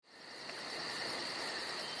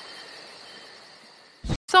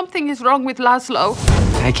Something is wrong with Laszlo.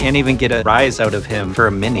 I can't even get a rise out of him for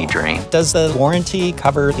a mini drain. Does the warranty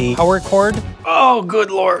cover the power cord? Oh, good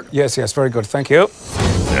Lord. Yes, very good. Thank you.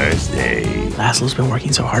 Thursday. Laszlo's been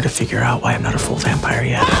working so hard to figure out why I'm not a full vampire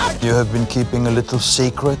yet. You have been keeping a little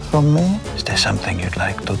secret from me? Is there something you'd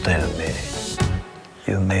like to tell me?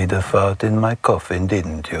 You made a fart in my coffin,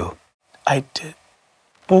 didn't you? I did.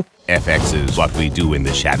 Boop. FX is What We Do in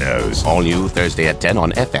the Shadows. All new Thursday at 10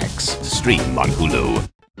 on FX. Stream on Hulu.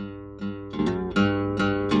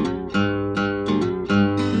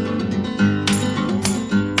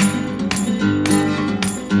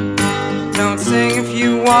 Don't sing if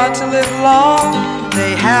you want to live long.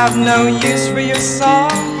 They have no use for your song.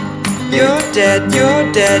 You're dead,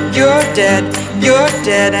 you're dead, you're dead, you're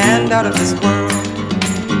dead and out of this world.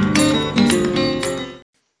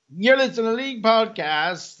 You're listening to the League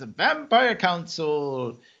Podcast, the Vampire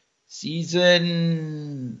Council,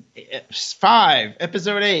 Season 5,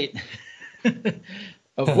 Episode 8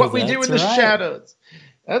 of What We Do in the Shadows.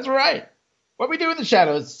 That's right. What We Do in the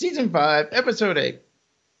Shadows, Season 5, Episode 8.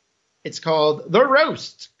 It's called The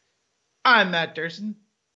Roast. I'm Matt Dursin.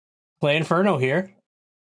 Clay Inferno here.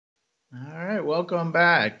 All right, welcome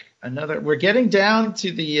back. We're getting down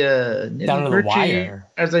to the down to the wire,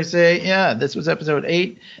 as I say. Yeah, this was episode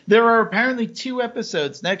 8. There are apparently 2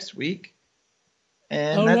 episodes next week,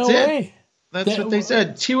 and that's it. Way. That's what they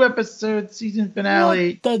said. 2 episodes, season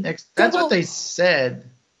finale. That's what they said.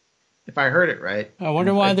 If I heard it right. I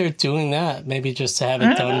wonder why they're doing that. Maybe just to have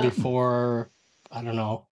it done before. I don't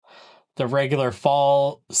know. The regular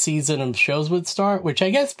fall season of shows would start, which I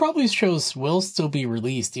guess probably shows will still be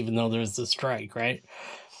released, even though there's the strike, right?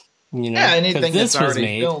 You know, yeah, anything that's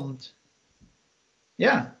already filmed.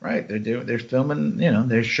 Yeah, right. They're filming. You know,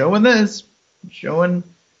 they're showing this, showing.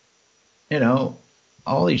 You know,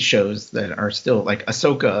 all these shows that are still like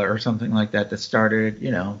Ahsoka or something like that started.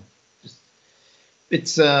 You know,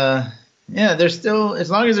 it's yeah, there's still, as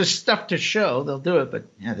long as there's stuff to show, they'll do it. But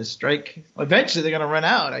yeah, the strike, eventually they're going to run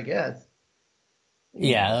out, I guess.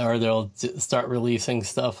 Yeah, or they'll start releasing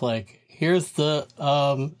stuff like, here's the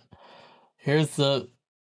Shazam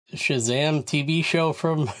TV show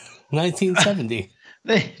from 1970.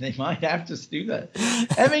 They might have to do that.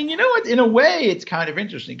 I mean, you know what? In a way, it's kind of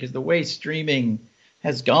interesting because the way streaming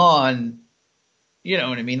has gone, you know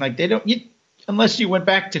what I mean? Like unless you went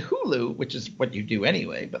back to Hulu, which is what you do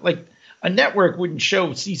anyway, but like, a network wouldn't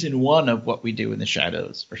show season 1 of What We Do in the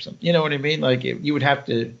Shadows or something. You know what I mean? Like you would have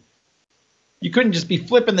to. You couldn't just be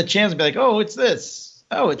flipping the channels and be like, "Oh, it's this.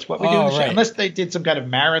 Oh, it's What We Do in the Shadows." Unless they did some kind of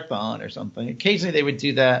marathon or something. Occasionally, they would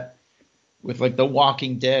do that with like The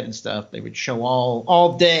Walking Dead and stuff. They would show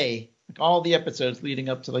all day, like all the episodes leading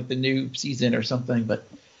up to like the new season or something. But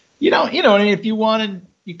you know, what I mean? If you wanted,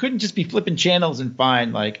 you couldn't just be flipping channels and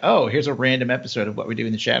find like, "Oh, here's a random episode of What We Do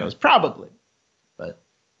in the Shadows." Probably, but.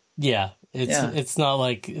 Yeah, it's not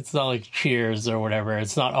like Cheers or whatever.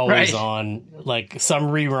 It's not always on. Like some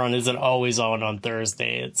rerun isn't always on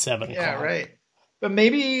Thursday at 7 o'clock. Yeah, right. But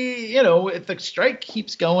maybe, you know, if the strike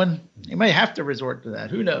keeps going, you might have to resort to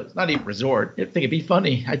that. Who knows? Not even resort. I think it'd be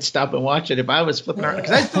funny. I'd stop and watch it if I was flipping around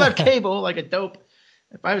because I still have cable like a dope.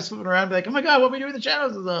 If I was flipping around, I'd be like, "Oh my god, What We Do in the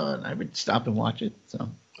Shadows is on." I would stop and watch it. So.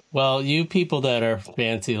 Well, you people that are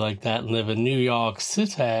fancy like that and live in New York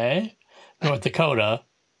City, North Dakota.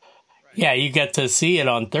 Yeah, you get to see it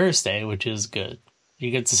on Thursday, which is good.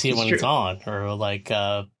 You get to see it when it's on, or like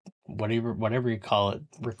whatever you call it,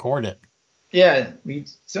 record it. Yeah, we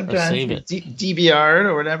sometimes DVR it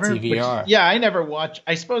or whatever. DVR. Which, yeah, I never watch.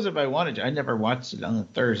 I suppose if I wanted to, I never watched it on a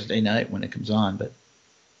Thursday night when it comes on. But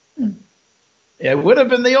yeah, it would have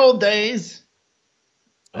been the old days.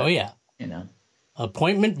 Oh yeah, you know,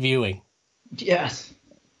 appointment viewing. Yes.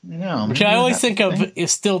 I know. Which I always think of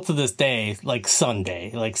is still to this day, like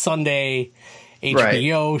Sunday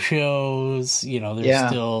HBO shows, you know, there's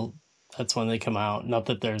still, that's when they come out. Not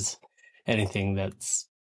that there's anything that's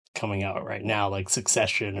coming out right now, like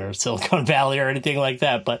Succession or Silicon Valley or anything like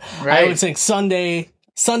that. But I always think Sunday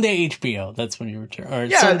HBO, that's when you return. Or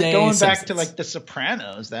Sunday going Simpsons. back to like The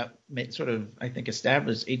Sopranos, that sort of, I think,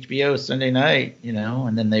 established HBO Sunday night, you know,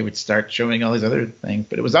 and then they would start showing all these other things.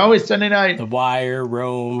 But it was always Sunday night. The Wire,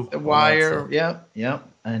 Rome. The Wire, yep.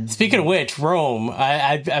 And speaking of which, Rome,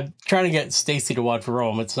 I'm trying to get Stacy to watch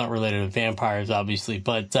Rome. It's not related to vampires, obviously,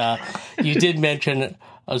 but you did mention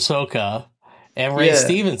Ahsoka, and Ray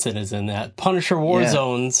Stevenson is in that. Punisher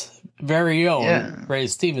Warzone's very own Ray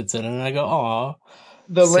Stevenson, and I go, aw.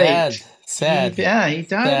 Sad. He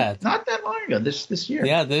died not that long ago. This year.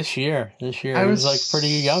 Yeah, this year. He was like pretty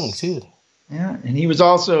young too. Yeah, and he was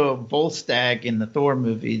also Volstagg in the Thor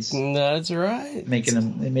movies. That's right.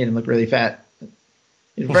 They made him look really fat.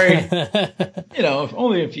 He's very,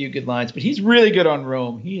 only a few good lines, but he's really good on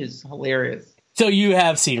Rome. He is hilarious. So you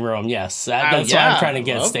have seen Rome, yes. That's why I'm trying to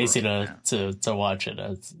get Stacey Rome, to watch it.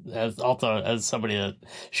 As somebody that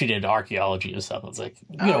she did archaeology and stuff, I was like,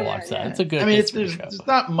 you gotta watch that. It's a good. There's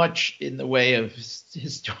not much in the way of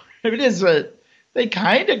history. It is they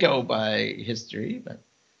kind of go by history, but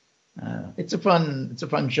it's a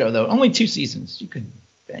fun show though. Only 2 seasons. You can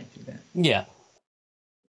bang through that. Yeah.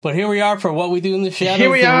 But here we are for What We Do in the Shadows. Here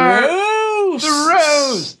we are. Roast! The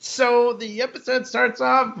roast. So the episode starts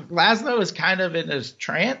off. Laszlo is kind of in his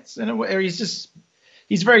trance in a way, or he's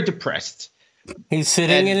very depressed. He's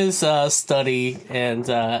sitting in his study, and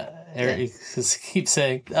he just keeps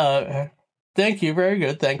saying, "Thank you, very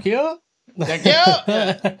good, thank you, thank you,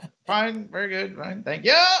 yeah. Fine, very good, fine, thank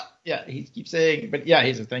you." Yeah, he keeps saying, but yeah,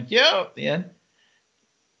 he says thank you at the end.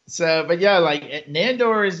 So, but yeah, like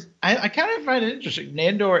Nandor is. I kind of find it interesting.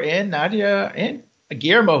 Nandor and Nadia and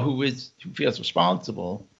Guillermo, who feels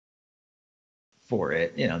responsible for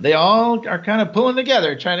it, they all are kind of pulling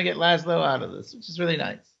together, trying to get Laszlo out of this, which is really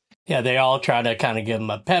nice. Yeah, they all try to kind of give him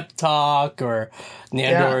a pep talk, or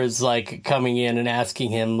Nandor is like coming in and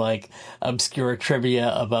asking him like obscure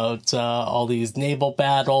trivia about all these naval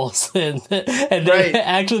battles, and right.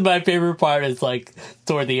 Actually, my favorite part is like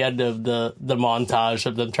toward the end of the montage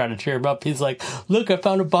of them trying to cheer him up. He's like, "Look, I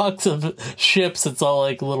found a box of ships. It's all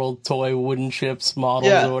like little toy wooden ships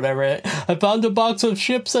models or whatever. I found a box of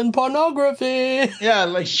ships and pornography." Yeah,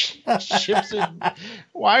 like ships and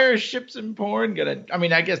why are ships and porn gonna? I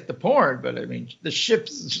mean, I guess the porn, but I mean the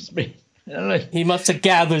ships just I don't know. He must have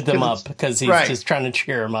gathered them up because he's just trying to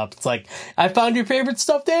cheer him up. It's like, I found your favorite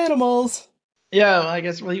stuffed animals. Yeah, well, I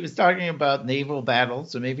guess he was talking about naval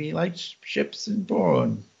battles, so maybe he likes ships and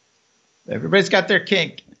porn. Everybody's got their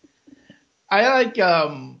kink. I like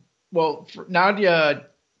for Nadia,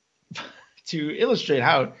 to illustrate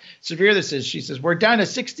how severe this is, she says, "We're down to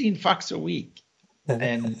 16 fucks a week."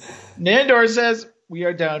 And Nandor says, "We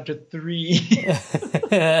are down to 3.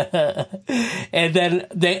 And then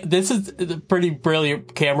this is pretty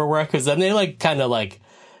brilliant camera work, because then they like kind of like,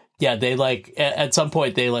 they like at some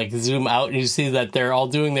point they like zoom out and you see that they're all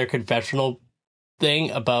doing their confessional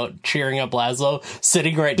thing about cheering up Laszlo,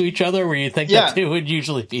 sitting right to each other, where you think that they would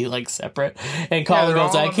usually be like separate. And Colin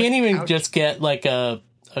goes, "I can't even just get like a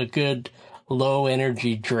good low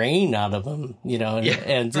energy drain out of him,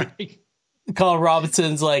 and right. Colin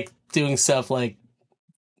Robinson's like doing stuff like,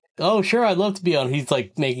 "Oh, sure, I'd love to be on." He's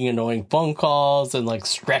like making annoying phone calls and like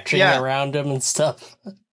stretching around him and stuff.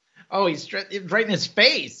 Oh, he's right in his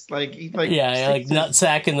face. Like he's like, like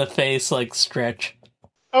nutsack in the face, like stretch.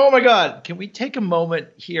 Oh my God. Can we take a moment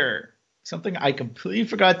here? Something I completely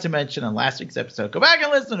forgot to mention on last week's episode. Go back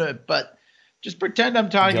and listen to it, but just pretend I'm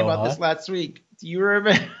talking about this last week. Do you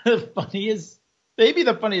remember maybe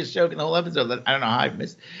the funniest joke in the whole episode that I don't know how I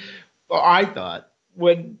missed? Or I thought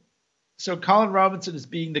so Colin Robinson is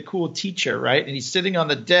being the cool teacher, right? And he's sitting on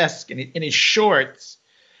the desk in his shorts,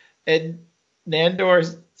 and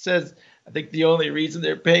Nandor says, "I think the only reason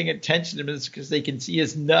they're paying attention to him is because they can see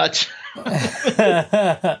his nut."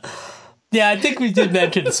 Yeah, I think we did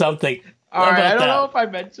mention something. All right, I don't know if I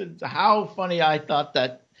mentioned how funny I thought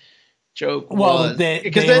that joke was. Well,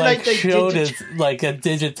 they showed it like a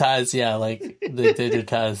digitized, they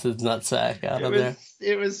digitized his nutsack out of there.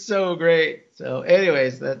 It was so great. So,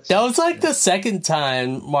 anyways, that was like the second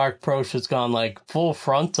time Mark Proch has gone like full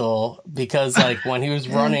frontal, because like when he was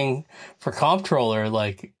running for comptroller,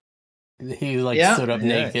 like he stood up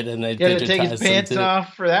naked and they digitized to take his pants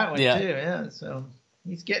off for that one too. Yeah, so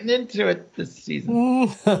he's getting into it this season.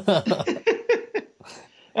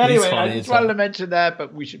 Anyway, I just wanted to mention that,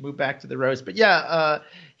 but we should move back to the roast. But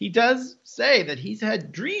he does say that he's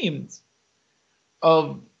had dreams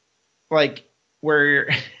of like where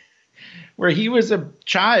he was a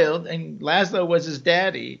child and Laszlo was his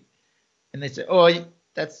daddy, and they say, "Oh,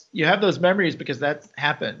 you have those memories because that's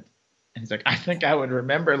happened." And he's like, "I think I would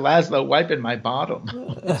remember Laszlo wiping my bottom."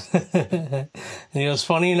 And he goes,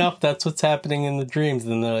 "Funny enough, that's what's happening in the dreams."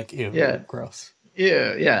 And they're like, "Ew, gross."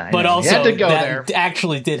 Yeah. But also, had to go that there.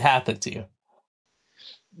 actually did happen to you.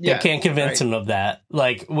 They can't convince him of that.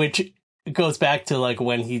 Like, which goes back to like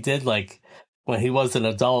when he did, like when he was an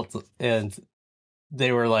adult, and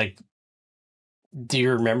they were like, "Do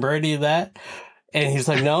you remember any of that?" And he's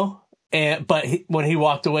like, "No." But when he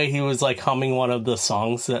walked away, he was like humming one of the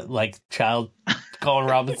songs that like child Colin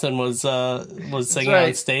Robinson was singing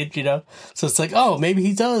on stage, So it's like, oh, maybe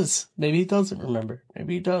he does. Maybe he doesn't remember.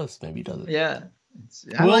 Maybe he does. Maybe he doesn't. Yeah.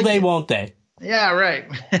 Won't they? Yeah, right.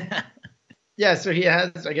 Yeah, so he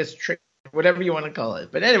has, I guess, trick, whatever you want to call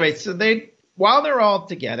it. But anyway, so while they're all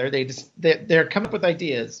together, they're coming up with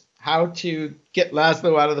ideas how to get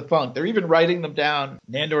Laszlo out of the funk. They're even writing them down.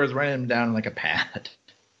 Nandor is writing them down on like a pad.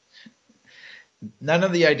 None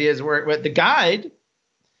of the ideas work. But the guide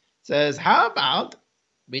says, "How about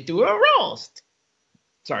we do a roast?"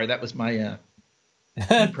 Sorry, that was my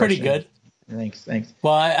pretty good. Thanks.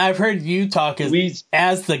 Well, I've heard you talk as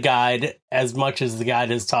the guide as much as the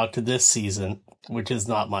guide has talked to this season, which is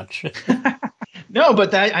not much. No,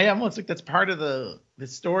 but I almost think that's part of the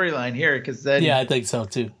storyline here, because then I think so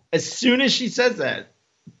too. As soon as she says that,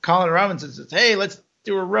 Colin Robinson says, "Hey, let's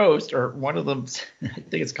do a roast," or one of them. I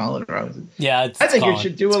think it's Colin Robinson. Yeah, I think we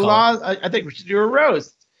should do I think we should do a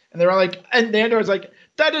roast, and they're all like, and Nandor's like,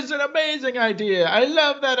 "That is an amazing idea. I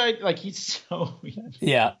love that idea." Like he's so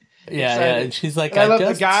yeah. And she's like, and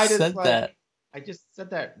I just said that. I just said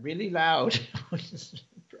that really loud.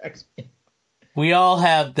 We all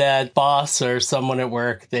have that boss or someone at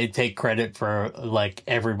work. They take credit for like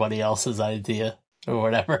everybody else's idea or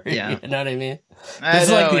whatever. Yeah. You know what I mean? This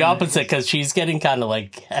is like the opposite, because she's getting kind of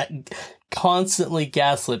like constantly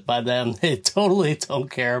gaslit by them. They totally don't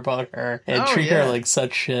care about her and treat her like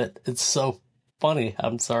such shit. It's so funny.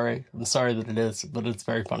 I'm sorry that it is, but it's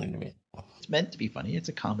very funny to me. It's meant to be funny. It's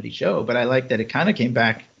a comedy show, but I like that it kind of came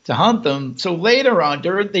back to haunt them. So later on,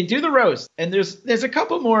 they do the roast, and there's a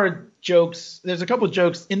couple more jokes. There's a couple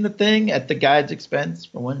jokes in the thing at the guide's expense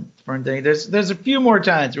for one thing. There's a few more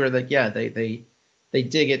times where like they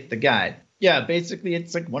dig at the guide. Yeah, basically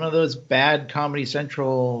it's like one of those bad Comedy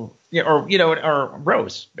Central, or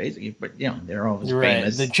roasts basically. But they're always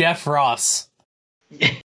famous. The Jeff Ross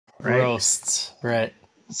right. roasts, right?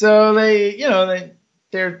 So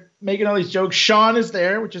they're making all these jokes. Sean is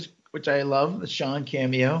there, which I love, the Sean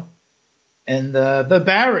cameo. And the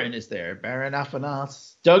Baron is there, Baron Afanas.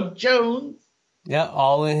 Doug Jones. Yeah,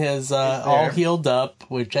 all in his all healed up,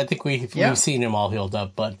 which I think we've seen him all healed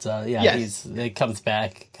up, but yes. It comes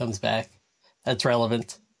back. That's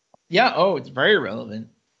relevant. Yeah, it's very relevant.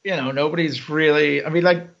 Nobody's really,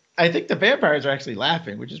 I think the vampires are actually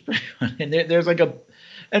laughing, which is pretty funny. And there's like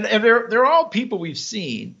and they're all people we've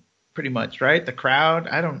seen. Pretty much, right? The crowd.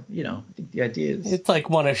 I think the idea is it's like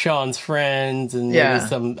one of Sean's friends and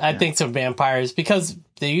maybe I think some vampires, because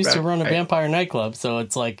they used to run a vampire nightclub, so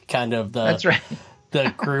it's like kind of that's right.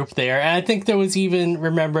 the group there. And I think there was even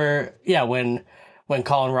when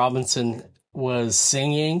Colin Robinson was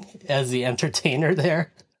singing as the entertainer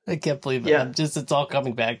there. I can't believe it. Yeah. It's all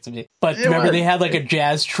coming back to me. But they had like a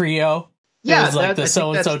jazz trio. Yeah, it was like the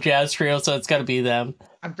so-and-so jazz trio, so it's got to be them.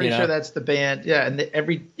 I'm pretty sure that's the band. Yeah, and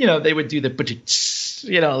they would do the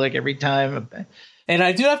like every time. And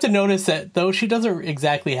I do have to notice that though she doesn't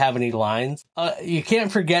exactly have any lines, you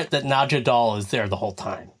can't forget that Nadja Doll is there the whole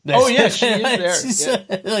time. She is there. She's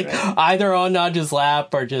either on Nadja's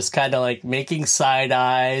lap or just kind of like making side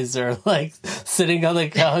eyes or like sitting on the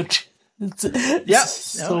couch. It's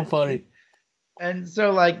so funny. And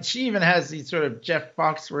so like she even has these sort of Jeff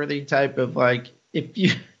Foxworthy type of like, if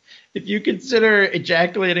you consider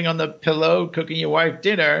ejaculating on the pillow cooking your wife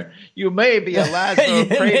dinner, you may be a Laszlo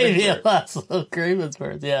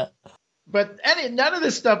Cravensworth, yeah. But none of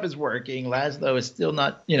this stuff is working. Laszlo is still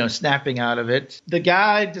not, snapping out of it. The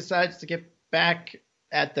guy decides to get back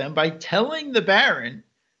at them by telling the Baron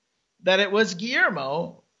that it was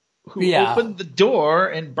Guillermo who opened the door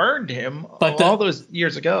and burned him all those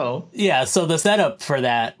years ago. Yeah, so the setup for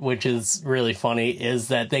that, which is really funny, is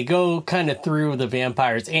that they go kind of through the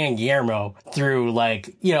vampires and Guillermo through,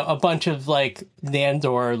 like, a bunch of, like,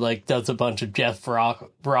 Nandor, like, does a bunch of Jeff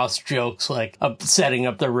Ross jokes, like, setting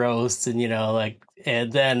up the roast and,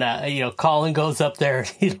 and then, Colin goes up there.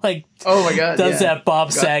 He oh my God, does that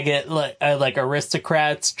Bob Saget like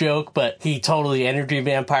aristocrats joke, but he totally energy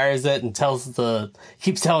vampires it and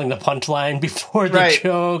keeps telling the punchline before the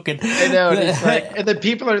joke. And I know, it's like, and the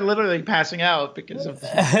people are literally passing out because of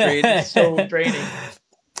it's so draining.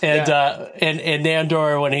 And and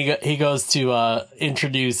Nandor, when he goes to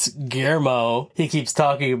introduce Guillermo, he keeps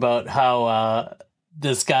talking about how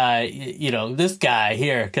this guy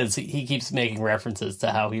here, because he keeps making references to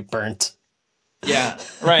how he burnt. Yeah,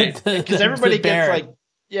 right. Because everybody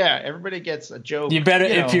gets a joke. You better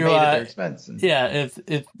if you're at their expense.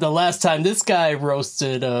 If the last time this guy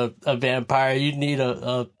roasted a vampire, you'd need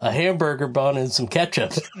a hamburger bun and some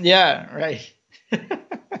ketchup. Yeah, right.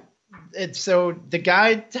 And so the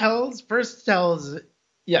guy tells him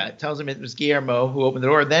it was Guillermo who opened the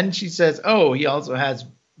door. Then she says, "Oh, he also has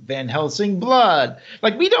Van Helsing blood."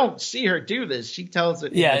 Like, we don't see her do this. She tells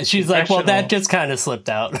it. Yeah, she's like, well, that just kind of slipped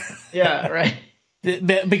out. Yeah, right.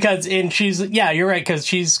 Because, and you're right, because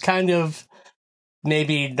she's kind of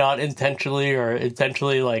maybe not intentionally or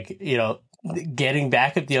intentionally, like, getting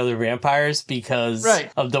back at the other vampires because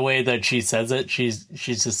of the way that she says it. She's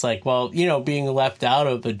just like, well, being left out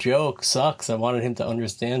of a joke sucks. I wanted him to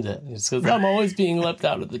understand it. It's because I'm always being left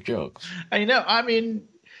out of the jokes. I know. I mean,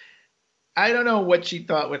 I don't know what she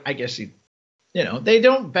thought. I guess they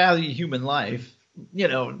don't value human life,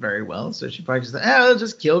 very well. So she probably just thought, they'll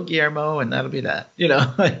just kill Guillermo and that'll be that,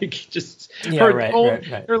 just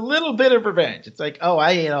her little bit of revenge. It's like, oh,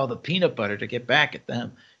 I ate all the peanut butter to get back at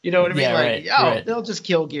them. You know what I mean? They'll just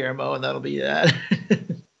kill Guillermo and that'll be that.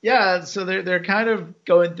 Yeah. So they're kind of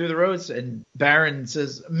going through the roads and Baron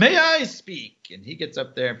says, may I speak? And he gets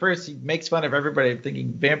up there. First, he makes fun of everybody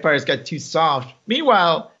thinking vampires got too soft.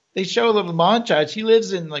 Meanwhile, they show a little montage. He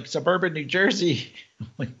lives in like suburban New Jersey.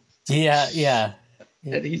 Yeah.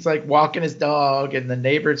 And he's like walking his dog and the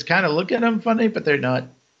neighbors kind of look at him funny, but they're not.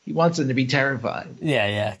 He wants them to be terrified.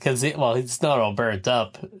 Yeah. Because, he's not all burnt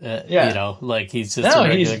up. He's just a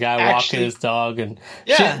regular guy walking his dog. And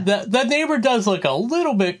the neighbor does look a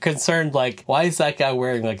little bit concerned, like, why is that guy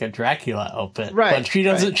wearing like a Dracula outfit? Right. But she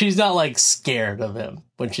doesn't, she's not like scared of him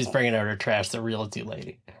when she's bringing out her trash, the realty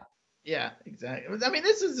lady. Yeah, exactly. I mean,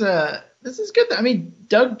 this is good. I mean,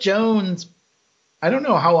 Doug Jones, I don't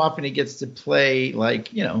know how often he gets to play like,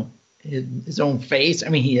 his own face. I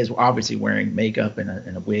mean, he is obviously wearing makeup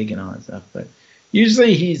and a wig and all that stuff, but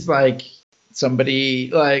usually he's like somebody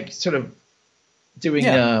like sort of doing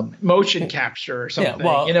motion capture or something. Yeah,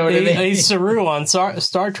 well, you know what I mean? He's Saru on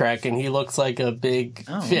Star Trek, and he looks like a big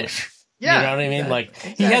fish. Yeah, you know what I mean?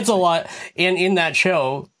 Exactly. He has a lot, and in that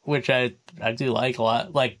show, which I do like a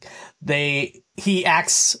lot, like he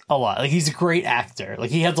acts a lot. Like he's a great actor. Like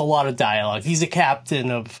he has a lot of dialogue. He's a captain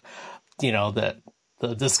of,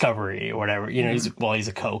 the Discovery or whatever. He's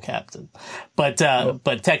a co-captain, but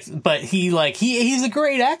he's a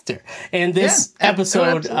great actor. And this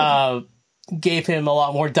episode gave him a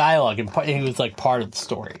lot more dialogue, and he was like part of the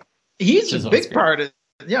story. He's a big part of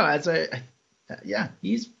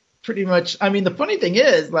he's pretty much. I mean, the funny thing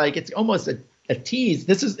is, like, it's almost a tease.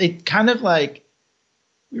 It kind of like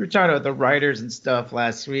we were talking about the writers and stuff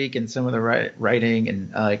last week and some of the writing.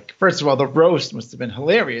 And first of all, the roast must have been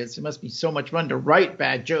hilarious. It must be so much fun to write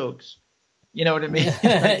bad jokes. You know what I mean?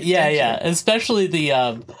 Yeah. Especially the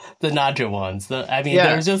Nadja ones.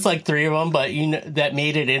 There was just like 3 of them, but that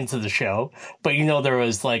made it into the show. But there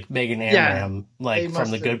was like Megan Amram,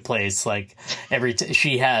 from The Good Place. Like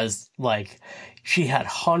she had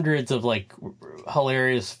hundreds of like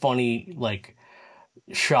hilarious, funny like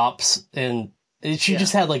shops, and she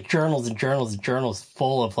just had like journals and journals and journals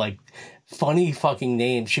full of like funny fucking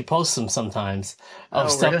names. She posts them sometimes of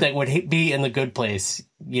stuff that would be in The Good Place,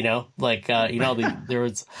 there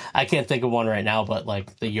was, I can't think of one right now, but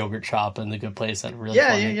like the yogurt shop in The Good Place had a really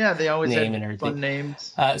funny they always name had and everything. Fun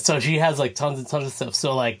names. So she has like tons and tons of stuff.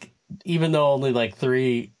 So like, even though only like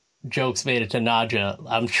 3 jokes made it to Nadja,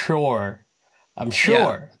 I'm sure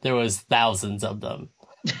there was thousands of them.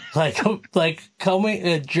 like coming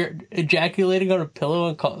ejaculating on a pillow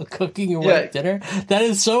and cooking your wife dinner. That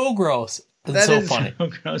is so gross. It's so funny. So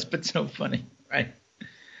gross, but so funny, right?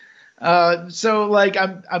 So like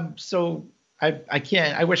I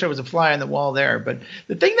can't. I wish I was a fly on the wall there. But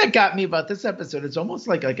the thing that got me about this episode, it's almost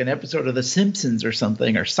like an episode of The Simpsons or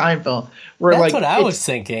something, or Seinfeld, where that's what I was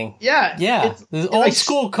thinking. Yeah. Old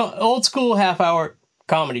school half-hour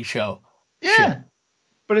comedy show. Yeah. Shit.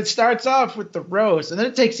 But it starts off with the roast, and then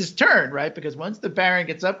it takes his turn, right? Because once the Baron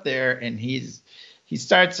gets up there and he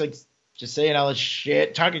starts like just saying all this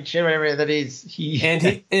shit, talking shit, whatever that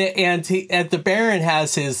and the Baron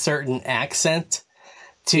has his certain accent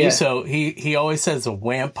too. Yeah. So he always says a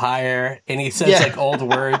vampire, and he says like old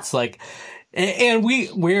words like. And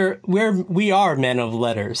we are men of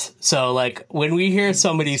letters. So like when we hear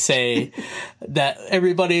somebody say that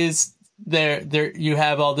everybody's there you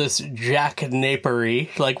have all this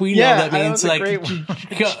Jackanpery, like we know that means like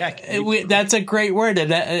that's a great word,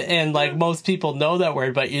 and like most people know that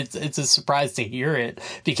word, but it's a surprise to hear it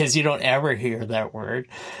because you don't ever hear that word.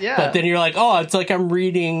 But then you're like, oh, it's like I'm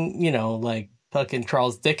reading, like fucking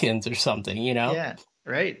Charles Dickens or something, Yeah,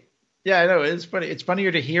 right. Yeah, I know. It's funny. It's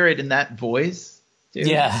funnier to hear it in that voice. Too,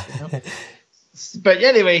 yeah. But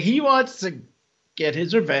anyway, he wants to get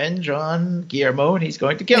his revenge on Guillermo, and he's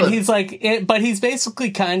going to kill him. He's like, but he's basically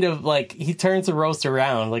kind of like, he turns the roast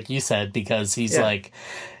around, like you said, because he's like,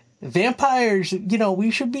 vampires,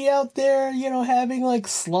 we should be out there, having like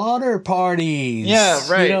slaughter parties. Yeah,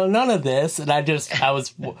 right. None of this. And it's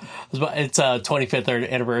a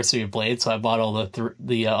 25th anniversary of Blade, so I bought all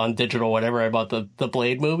the on digital whatever. I bought the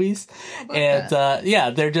Blade movies, and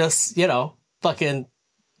they're just fucking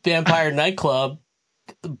vampire nightclub.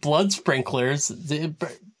 Blood sprinklers. The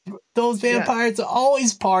those vampires are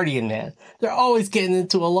always partying, man. They're always getting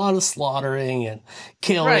into a lot of slaughtering and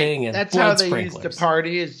killing and That's blood how they sprinklers. used to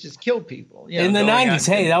party, is just kill people. In the 90s,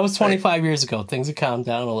 hey, that was 25 years ago. Things have calmed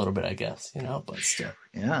down a little bit, I guess, but still.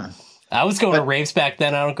 Yeah. I was going to raves back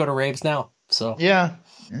then. I don't go to raves now. So yeah.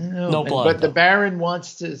 No blood. But the Baron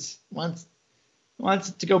wants to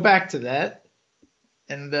go back to that.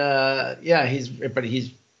 And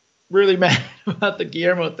he's really mad about the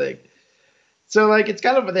Guillermo thing. So like it's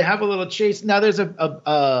kind of, they have a little chase. Now there's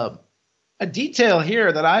a detail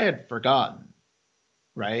here that I had forgotten,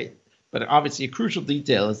 right? But obviously a crucial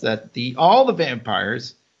detail is that all the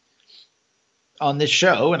vampires on this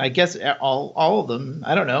show, and I guess all of them,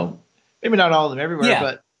 I don't know, maybe not all of them everywhere,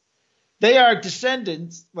 but they are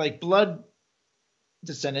descendants, like blood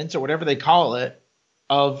descendants or whatever they call it,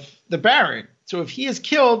 of the Baron. So if he is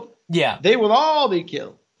killed, they will all be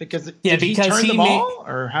killed. Because he turned them all,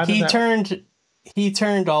 or how did he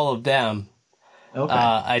turned all of them. Okay,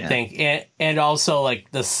 I think, and also like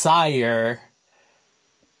the sire.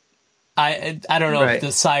 I don't know if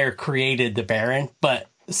the sire created the Baron, but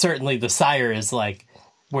certainly the sire is like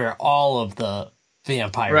where all of the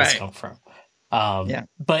vampires come from.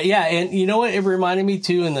 But yeah, and you know what it reminded me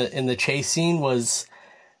too in the chase scene was,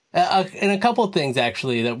 and a couple of things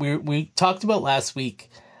actually that we talked about last week,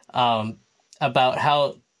 about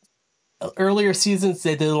how earlier seasons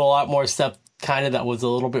they did a lot more stuff kind of that was a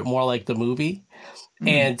little bit more like the movie.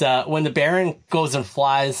 And when the Baron goes and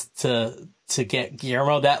flies to get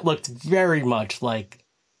Guillermo, that looked very much like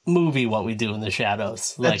movie What We Do in the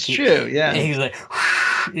Shadows. That's true, yeah. He's like,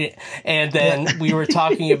 and then we were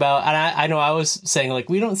talking about, and I know I was saying like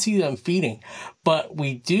we don't see them feeding, but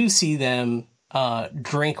we do see them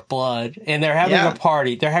drink blood, and they're having a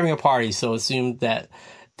party. They're having a party, so assume that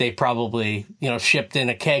they probably, shipped in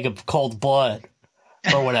a keg of cold blood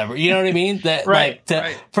or whatever. You know what I mean? That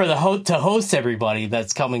for to host everybody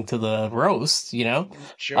that's coming to the roast.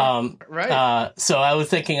 Sure. So I was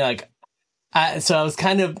thinking like, so I was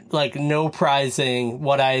kind of like no prizing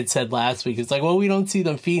what I had said last week. It's like, well, we don't see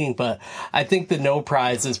them feeding, but I think the no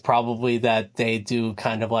prize is probably that they do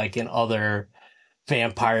kind of like in other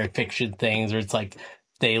vampire fiction things, or it's like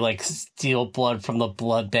they like steal blood from the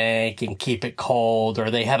blood bank and keep it cold,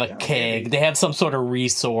 or they have a keg. They have some sort of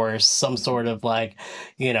resource, some sort of like,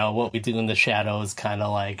 What We Do in the Shadows kind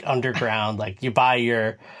of like underground. Like you buy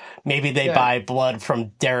maybe they buy blood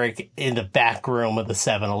from Derek in the back room of the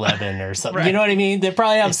 7-Eleven or something. You know what I mean? They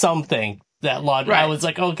probably have something that I was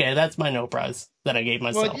like, okay, that's my no prize that I gave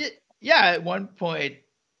myself. Well, at one point,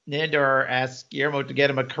 Nandor asked Guillermo to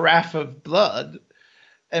get him a carafe of blood.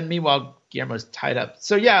 And meanwhile, Guillermo's tied up.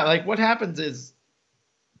 So yeah, like what happens is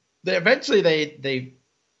they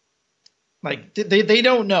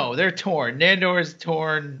don't know. They're torn. Nandor is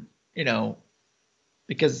torn,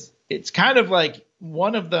 because it's kind of like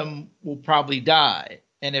one of them will probably die.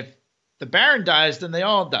 And if the Baron dies, then they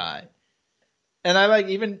all die. And I like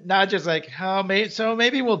even not just like,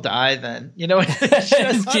 maybe we'll die then, Yeah,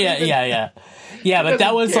 but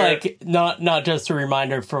that was like not just a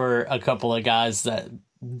reminder for a couple of guys that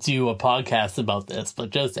do a podcast about this,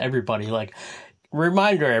 but just everybody, like,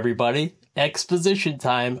 reminder everybody, exposition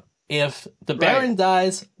time. If the Baron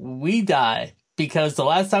dies, we die, because the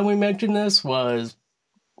last time we mentioned this was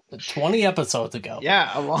 20 episodes ago.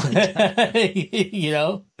 Yeah, a long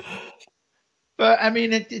time. But I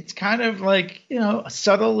mean, it's kind of like,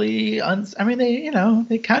 subtly,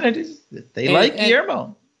 they kind of just, like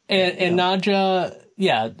Guillermo. And Nadja,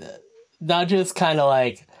 Nadja's kind of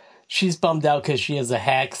like, she's bummed out because she has a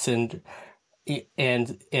hex, and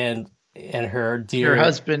her dear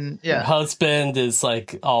husband is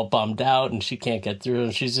like all bummed out, and she can't get through,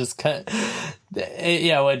 and she's just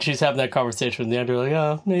when she's having that conversation with Neander, like,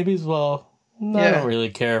 oh, maybe as well. I don't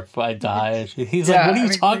really care if I die. He's like, what are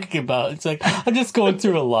you talking about? It's like, I'm just going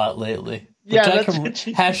through a lot lately.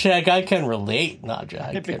 Hashtag I can relate, Nadja.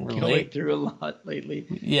 I can relate. Going through a lot lately.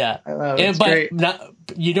 Yeah. But great.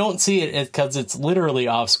 You don't see it because it's literally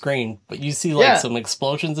off screen, but you see like some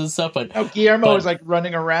explosions and stuff. But Guillermo was like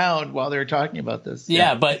running around while they were talking about this.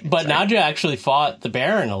 Yeah, but Nadja actually fought the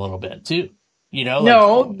Baron a little bit too.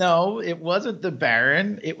 No, it wasn't the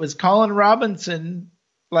Baron. It was Colin Robinson,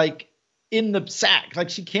 like in the sack. Like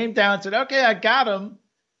she came down and said, "Okay, I got him,"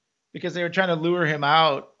 because they were trying to lure him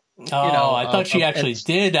out. I thought she actually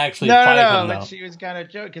did fight him. Like she was kind of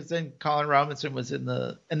joking, because then Colin Robinson was and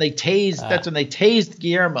they tased. That's when they tased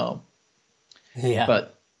Guillermo. Yeah.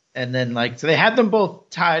 And then so they had them both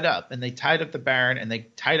tied up, and they tied up the Baron, and they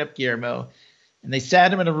tied up Guillermo, and they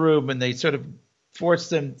sat him in a room, and they sort of forced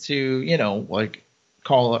them to,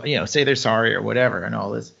 call, say they're sorry or whatever and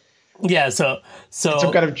all this. Yeah, so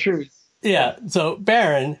some kind of truth. Yeah, so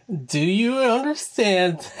Baron, do you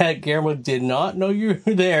understand that Guillermo did not know you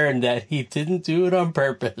were there and that he didn't do it on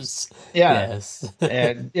purpose? Yeah. Yes.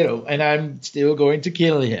 And and I'm still going to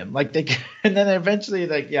kill him. Like and then eventually,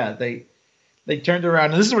 they turned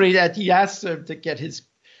around, and this is what he asked him to get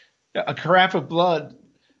a carafe of blood,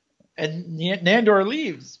 and Nandor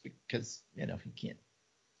leaves because he can't.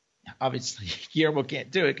 Obviously, Guillermo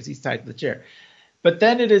can't do it because he's tied to the chair. But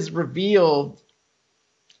then it is revealed.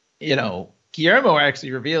 Guillermo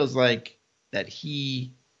actually reveals that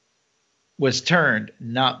he was turned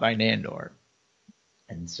not by Nandor.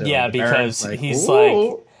 And so because he's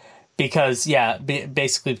ooh.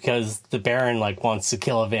 basically because the Baron wants to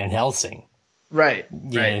kill a Van Helsing. Right.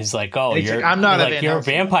 Yeah, right. he's like, I'm not you're a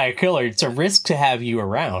vampire killer. It's a risk to have you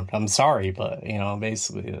around. I'm sorry, but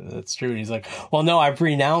basically that's true. And he's like, well, no, I've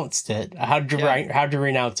renounced it. How'd you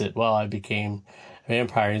renounce it? Well, I became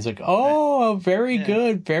vampire. He's like, oh, very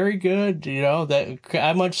good, very good. That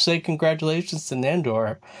I must say congratulations to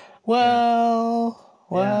Nandor. Well.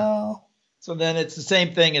 So then it's the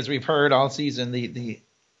same thing as we've heard all season. The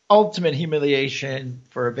ultimate humiliation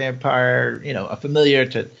for a vampire, a familiar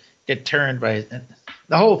to get turned by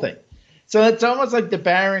the whole thing. So it's almost like the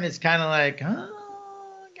Baron is kind of like,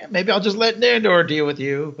 maybe I'll just let Nandor deal with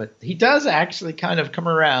you. But he does actually kind of come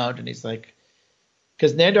around, and he's like,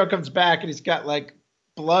 because Nandor comes back and he's got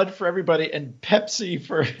blood for everybody and Pepsi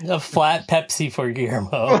for a flat Pepsi for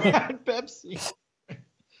Guillermo. Flat Pepsi.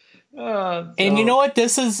 And you know what?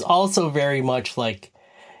 This is also very much like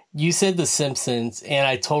you said The Simpsons, and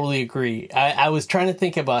I totally agree. I was trying to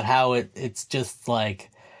think about how it's just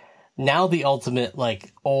now the ultimate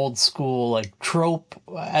old school trope,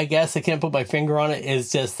 I guess. I can't put my finger on it.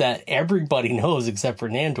 Is just that everybody knows except for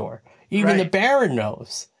Nandor. Even the Baron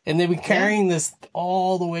knows. And they've been carrying this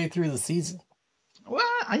all the way through the season. Well,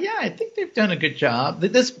 yeah, I think they've done a good job.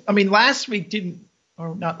 Last week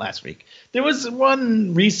not last week. There was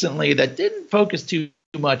one recently that didn't focus too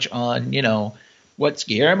much on, what's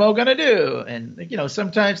Guillermo going to do? And,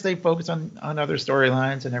 sometimes they focus on other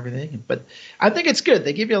storylines and everything. But I think it's good.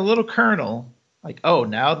 They give you a little kernel,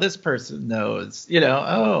 now this person knows,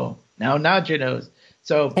 now Nadja knows.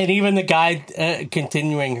 So, and even the guy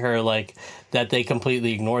continuing her, that they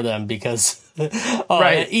completely ignore them because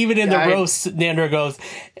even in the roast, Nandor goes,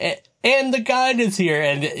 and the guide is here,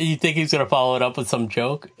 and you think he's going to follow it up with some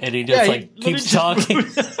joke, and he just keeps talking.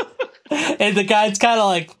 And the guide's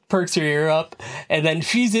kind of perks her ear up, and then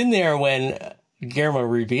she's in there when Guillermo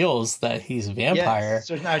reveals that he's a vampire. Yes,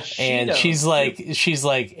 so now she's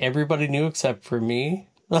like, everybody knew except for me.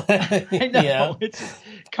 I know. It's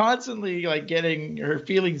constantly getting her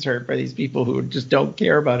feelings hurt by these people who just don't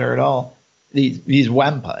care about her at all. These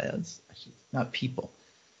vampires, not people.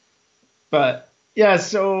 But yeah,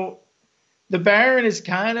 so the Baron is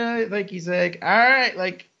kind of he's like, all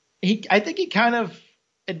right, I think he kind of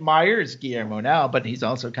admires Guillermo now, but he's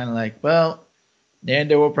also kind of like, well,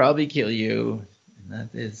 Nando will probably kill you. And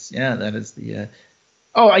that is the.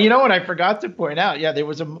 Oh, you know what? I forgot to point out. Yeah, there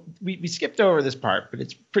was we skipped over this part, but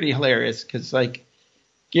it's pretty hilarious because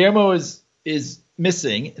Guillermo is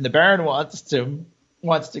missing, and the Baron wants to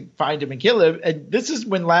find him and kill him. And this is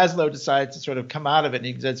when Laszlo decides to sort of come out of it, and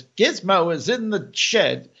he says, Gizmo is in the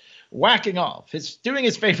shed whacking off. He's doing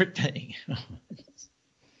his favorite thing.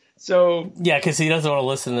 So yeah, because he doesn't want to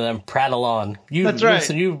listen to them prattle on. That's right.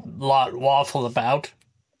 Listen, you lot waffle about.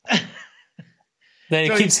 Then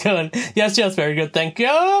he keeps going, yes, very good, thank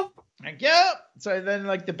you. Thank you. So then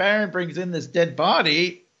the Baron brings in this dead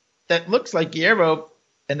body that looks like Guillermo,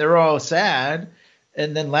 and they're all sad.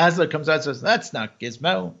 And then Laszlo comes out and says, that's not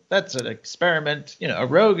Gizmo. That's an experiment, a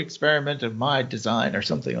rogue experiment of my design or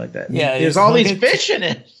something like that. Yeah, there's all these fish in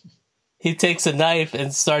it. He takes a knife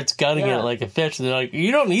and starts gutting it like a fish. And they're like,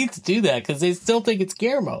 you don't need to do that because they still think it's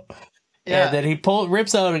Guillermo. Yeah. And then he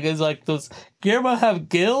rips out and goes does Guillermo have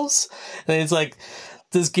gills? And he's like,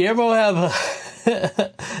 does Guillermo have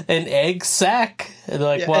an egg sack? And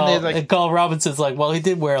and Colin Robinson's like, well, he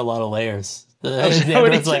did wear a lot of layers. And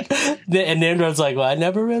Nandor's like, well, I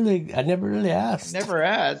never really asked. Never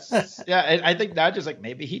asked. Yeah, and I think now just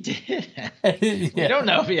maybe he did. We don't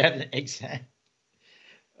know if he had an egg sack.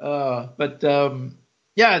 So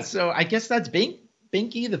I guess that's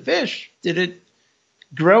Binky the fish. Did it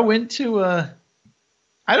grow into a?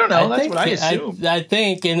 I don't know. That's what I assume. I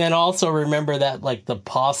think, and then also remember that the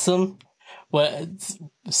possum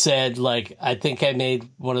said I think I made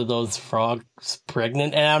one of those frogs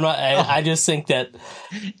pregnant, and I'm not. I just think that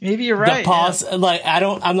maybe you're right. The possum,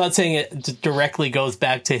 I'm not saying it directly goes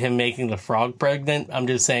back to him making the frog pregnant. I'm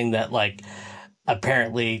just saying that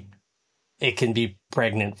apparently it can be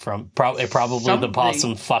pregnant from. Probably the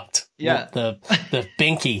possum fucked the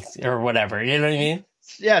binky or whatever. You know what I mean?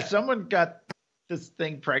 Yeah, someone got this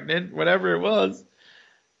thing pregnant, whatever it was.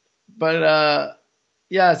 But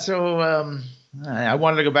so I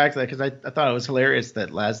wanted to go back to that because I thought it was hilarious that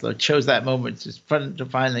Laszlo chose that moment. It's just fun to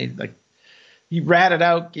finally he ratted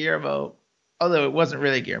out Guillermo, although it wasn't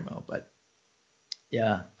really Guillermo, but.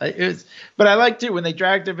 Yeah, it was, but I like too when they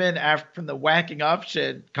dragged him in from the whacking off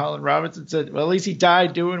shit. Colin Robinson said, "Well, at least he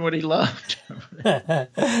died doing what he loved."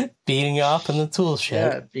 Beating off in the tool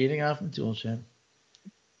shed. Yeah, beating off in the tool shed.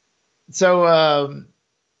 So,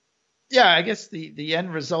 I guess the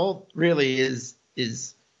end result really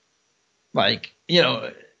is like,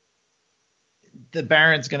 the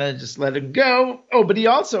Baron's gonna just let him go. Oh, but he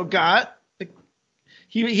also got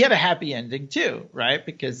he had a happy ending too, right?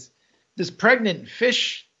 Because this pregnant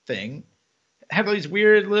fish thing had all these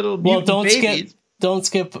weird little babies. Don't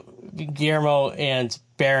skip Guillermo and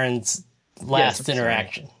Baron's last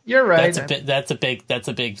interaction. Right. You're right. That's a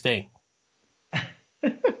big thing.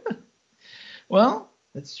 Well,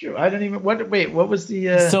 that's true. I don't even. What was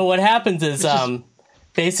the? So what happens is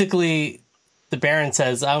basically the Baron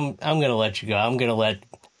says, "I'm going to let you go.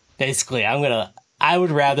 I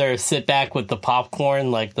would rather sit back with the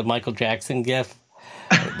popcorn like the Michael Jackson gif."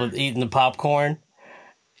 With eating the popcorn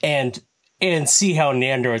and see how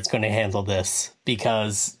Nandor's going to handle this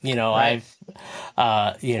because, right.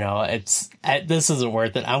 This isn't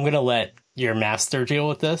worth it. I'm going to let your master deal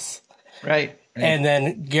with this. Right. And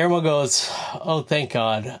then Guillermo goes, "Oh, thank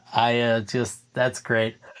God. That's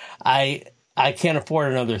great. I can't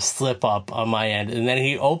afford another slip up on my end." And then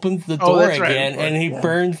he opens the door again and he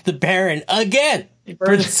burns the Baron again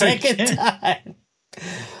for the second time.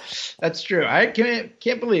 That's true. I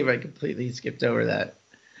can't believe I completely skipped over that.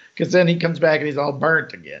 Because then he comes back and he's all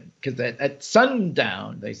burnt again. Because at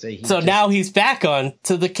sundown, they say now he's back on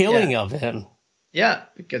to the killing of him. Yeah,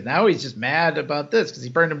 because now he's just mad about this because he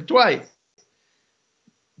burned him twice.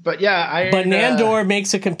 But but Nandor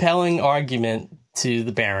makes a compelling argument to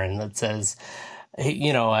the Baron that says, hey,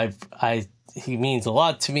 he means a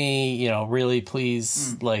lot to me. Really,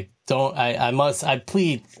 please, don't. I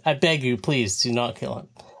beg you, please do not kill him.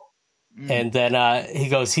 And then he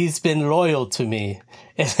goes, "He's been loyal to me."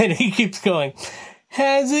 And then he keeps going,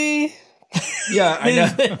 "Has he?" Yeah, I know.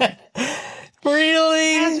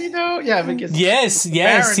 Really? Has he though? Yeah, because yes, he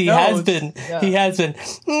has been. Yeah. He has been.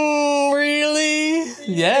 Really?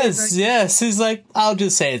 Yes. He's like, I'll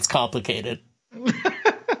just say it's complicated.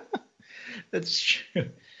 That's true.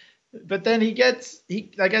 But then he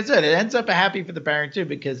like I said, it ends up happy for the Baron too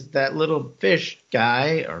because that little fish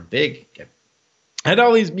guy or big had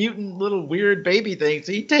all these mutant little weird baby things.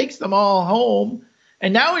 He takes them all home,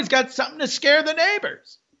 and now he's got something to scare the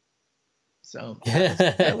neighbors. So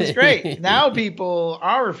that was great. Now people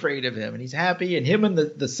are afraid of him, and he's happy. And him and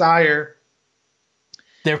the sire.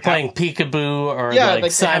 They're playing peekaboo or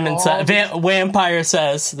Simon Says. Vampire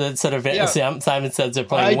Says instead of Simon Says. They're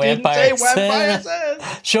playing Vampire Says.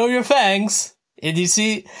 Show your fangs, and you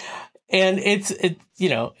see, and it's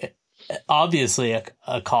obviously a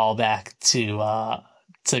callback to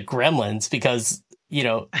Gremlins because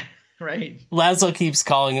right. Laszlo keeps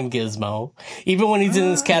calling him Gizmo, even when he's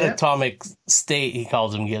in this catatonic state. He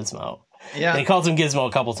calls him Gizmo. Yeah, and he calls him Gizmo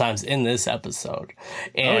a couple times in this episode,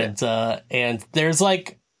 and and there's I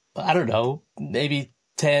don't know, maybe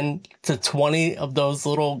 10 to 20 of those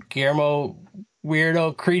little Guillermo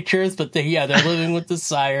weirdo creatures, but they're living with the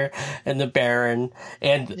sire and the Baron,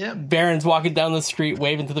 and Baron's walking down the street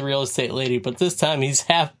waving to the real estate lady, but this time he's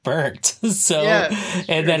half burnt. So,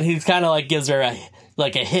 and then he's kind of gives her a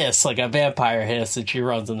hiss, like a vampire hiss, and she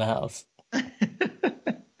runs in the house.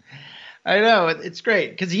 I know, it's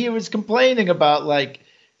great because he was complaining about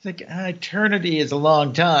eternity is a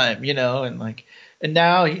long time, and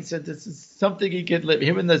now he said this is something he could live.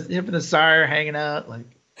 Him and the sire hanging out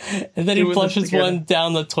And then he flushes one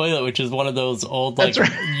down the toilet, which is one of those old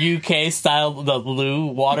UK style, the loo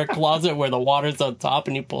water closet where the water's on top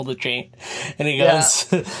and you pull the chain. And he goes,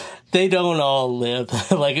 "They don't all live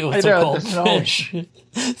like it was a goldfish."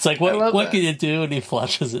 It's what can you do? And he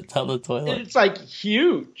flushes it down the toilet. And it's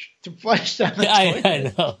huge to flush down the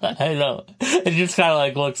toilet. I know. It just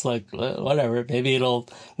kind of looks like whatever. Maybe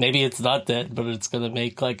it's not dead, but it's gonna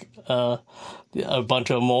make a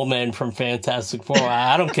bunch of mole men from Fantastic Four.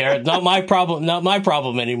 I don't care. Not my problem. Not my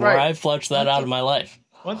problem anymore. Right. I flushed that out of my life.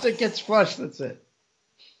 Once it gets flushed, that's it.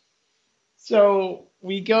 So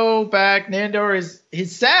we go back. Nandor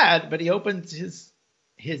is sad, but he opens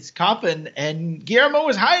his coffin, and Guillermo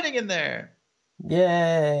is hiding in there.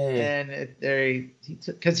 Yay! And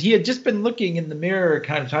because he had just been looking in the mirror,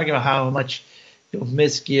 kind of talking about how much he'll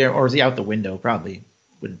miss Guillermo, or is he out the window? Probably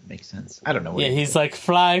wouldn't make sense. I don't know. Yeah, he's like,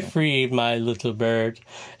 fly free, my little bird.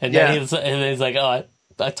 And then he's like, oh,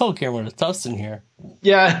 I told Guillermo to dust in here.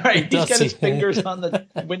 Yeah, right. He's got his fingers on the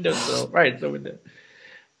windowsill. Right, the window.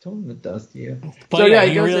 Told him to dust you. But so yeah,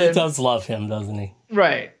 he really does love him, doesn't he?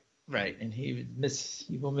 Right. And he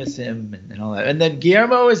will miss him and all that. And then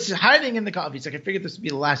Guillermo is hiding in the coffee. He's like, I figured this would be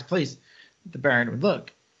the last place that the Baron would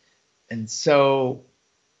look. And so,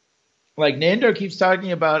 like, Nando keeps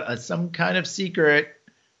talking about some kind of secret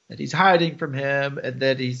that he's hiding from him, and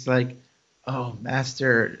then he's like, oh,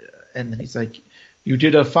 master. And then he's like, you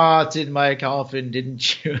did a fart in my coffin,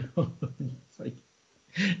 didn't you? It's like,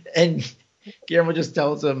 and Guillermo just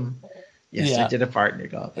tells him, yes, I did a fart in your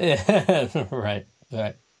coffin. Yeah. Right.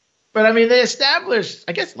 But I mean, they established,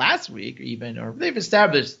 I guess last week even, or they've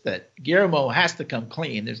established that Guillermo has to come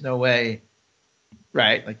clean. There's no way,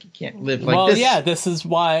 right? Like, you can't live like this. Well, yeah, this is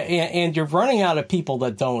why, and you're running out of people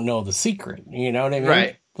that don't know the secret. You know what I mean?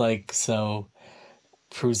 Right. Like, so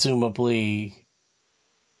presumably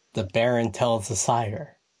the Baron tells the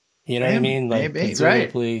sire. You know what I mean? Like, maybe,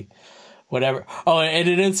 presumably, right. Whatever. Oh, and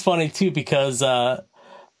it is funny too because that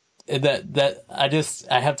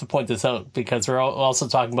I have to point this out because we're also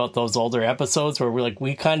talking about those older episodes where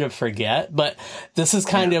we kind of forget, but this is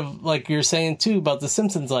kind of like you're saying too about the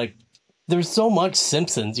Simpsons. Like, there's so much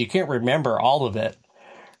Simpsons, you can't remember all of it,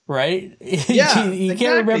 right? Yeah, you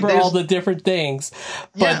can't remember all the different things,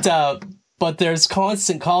 but there's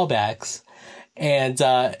constant callbacks, and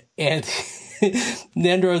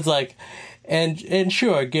Nandor's like. And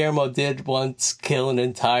sure, Guillermo did once kill an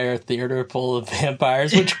entire theater full of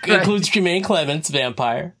vampires, which includes Jermaine Clement's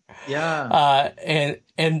vampire. Yeah.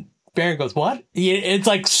 And Baron goes, what? It's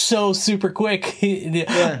like so super quick.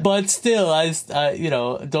 But still,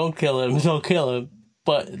 don't kill him.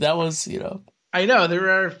 But that was, I know there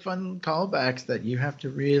are fun callbacks that you have to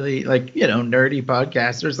really nerdy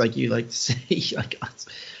podcasters like you like to say like us.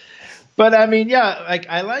 But I mean, yeah, like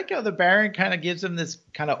I like how the Baron kind of gives him this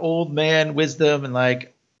kind of old man wisdom and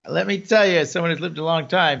like, let me tell you, as someone who's lived a long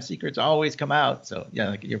time, secrets always come out. So yeah,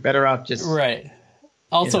 like you're better off just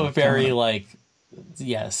Also, a very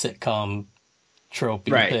sitcom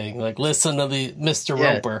tropey thing. Like, listen to the Mr.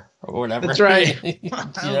 Roper or whatever. That's right. I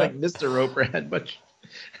don't think Mr. Roper had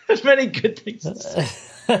as many good things to say.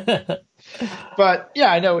 But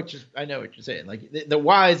yeah, I know what you're saying. Like the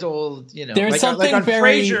wise old, there's something on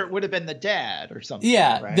very Frasier would have been the dad or something.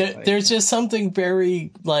 Yeah, right? There's just something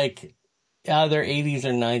very like either 80s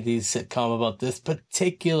or 90s sitcom about this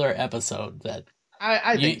particular episode that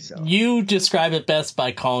I think so. You describe it best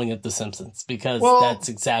by calling it The Simpsons because that's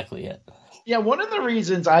exactly it. Yeah, one of the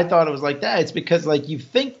reasons I thought it was like that, it's because like you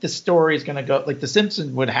think the story is going to go like The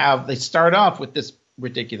Simpsons would have. They start off with this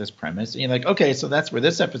ridiculous premise and you're like, okay, so that's where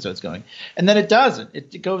this episode's going, and then it doesn't.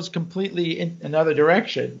 It goes completely in another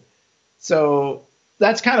direction. So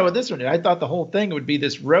that's kind of what this one did. I thought the whole thing would be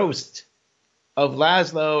this roast of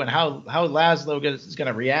Laszlo and how Laszlo is going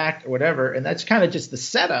to react or whatever, and that's kind of just the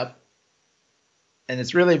setup, and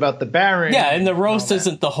it's really about the Baron. Yeah, and the roast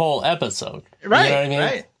isn't the whole episode, right? You know what I mean?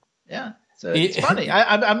 Right. Yeah. So it's funny.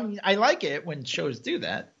 I like it when shows do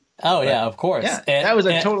that. Oh yeah, of course. Yeah, that was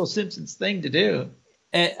a total Simpsons thing to do.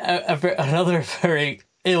 Another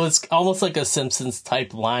it was almost like a Simpsons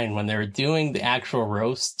type line when they were doing the actual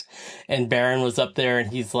roast and Baron was up there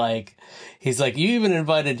and he's like, you even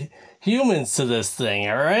invited humans to this thing,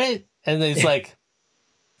 all right? And he's like,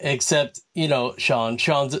 except,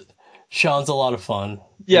 Sean's a lot of fun.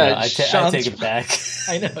 Yeah, I take it back.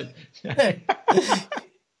 I know.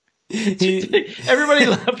 Everybody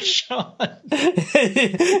loves Sean.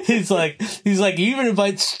 he's like, you even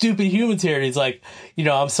invite stupid humans here. And he's like,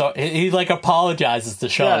 I'm sorry. He like apologizes to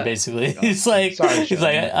Sean basically. He's like, sorry, he's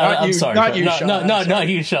like, I'm sorry. Not you, Sean. Not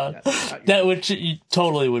you, Sean. Yeah, that which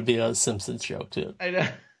totally would be a Simpsons joke too. I know.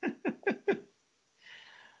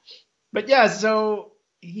 But yeah, so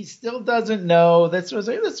he still doesn't know. This was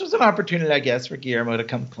an opportunity, I guess, for Guillermo to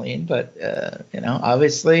come clean. But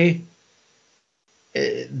obviously.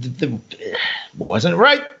 It wasn't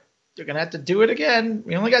right. They're gonna have to do it again.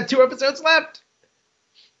 We only got 2 episodes left.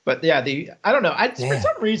 But yeah, I don't know. For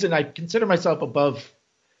some reason I consider myself above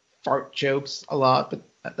fart jokes a lot,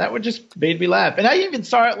 but that one just made me laugh. And I even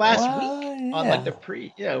saw it last week on like the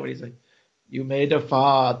when he's like, "You made a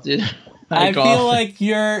fart." I feel like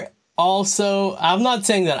you're also. I'm not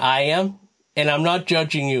saying that I am, and I'm not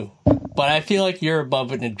judging you, but I feel like you're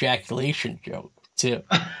above an ejaculation joke too.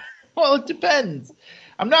 Well, it depends.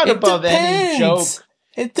 I'm not above any joke.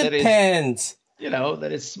 It depends.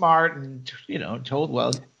 that is smart and, told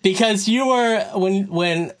well. Because you were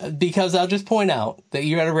because I'll just point out that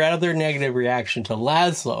you had a rather negative reaction to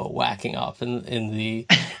Laszlo whacking off in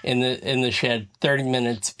the shed 30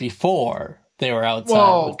 minutes before they were outside.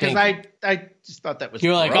 Well, because I just thought that was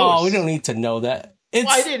You're like, gross. oh, we don't need to know that. It's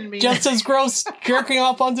I didn't mean just as gross jerking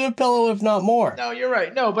off onto a pillow, if not more. No, you're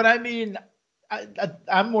right. No, but I mean,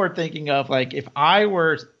 I'm more thinking of like if I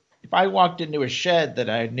walked into a shed that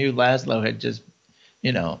I knew Laszlo had just,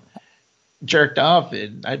 jerked off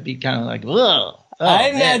in, I'd be kind of like, ugh. Oh, I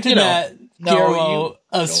imagine that no,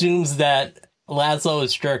 assumes that Laszlo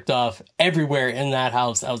is jerked off everywhere in that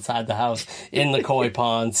house, outside the house, in the koi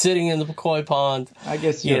pond, sitting in the koi pond. I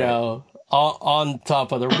guess on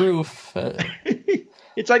top of the roof.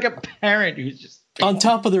 It's like a parent who's just on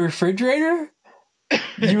top of the refrigerator.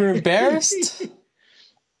 You were embarrassed.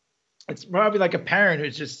 It's probably like a parent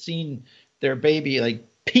who's just seen their baby like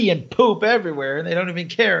pee and poop everywhere, and they don't even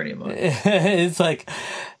care anymore. It's like,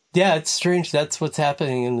 yeah, it's strange. That's what's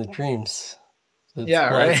happening in the dreams.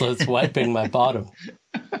 Right. So it's wiping my bottom.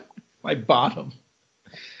 My bottom.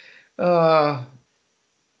 Well,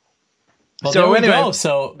 So there we anyway, go.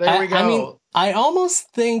 So there we go. I mean, I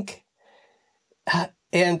almost think,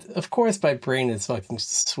 and of course, my brain is fucking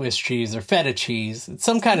Swiss cheese or feta cheese. It's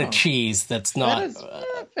some kind of cheese that's not.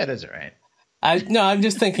 Feta's all right. I'm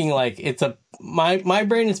just thinking like my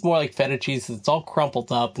brain is more like feta cheese. It's all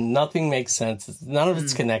crumpled up and nothing makes sense. None of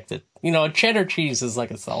it's connected. A cheddar cheese is like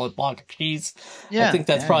a solid block of cheese. Yeah, I think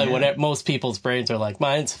that's probably what most people's brains are like.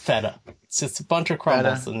 Mine's feta. It's just a bunch of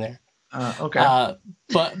crumbles in there. Okay.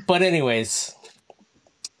 But anyways,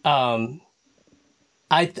 I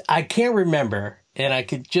can't remember, and I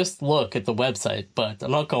could just look at the website, but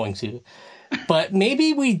I'm not going to. But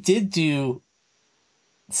maybe we did do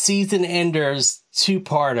season enders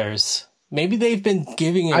 2-parters. Maybe they've been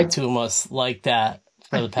giving it to us like that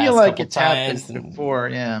for the past couple times. Happened before,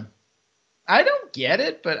 yeah. I don't get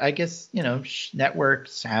it, but I guess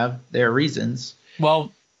networks have their reasons.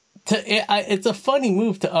 Well, it's a funny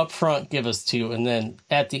move to upfront give us 2, and then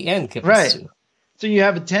at the end give us 2. So you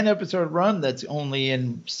have a 10-episode run that's only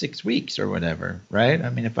in 6 weeks or whatever, right? I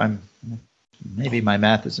mean, maybe my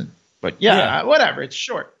math isn't, but yeah. Whatever. It's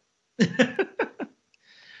short.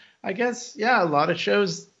 I guess, a lot of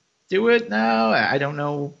shows do it now. I don't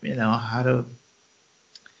know, how to.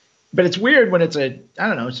 But it's weird when it's I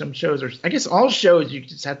don't know, some shows are, I guess all shows you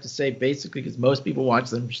just have to say basically because most people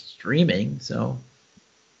watch them streaming. So,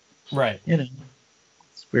 right.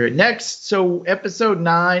 It's weird. Next, so episode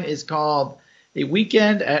 9 is called A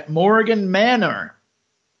Weekend at Morgan Manor.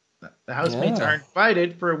 The housemates are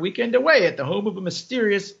invited for a weekend away at the home of a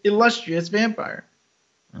mysterious, illustrious vampire.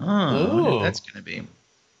 Oh, I wonder if that's going to be.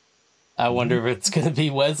 I wonder if it's going to be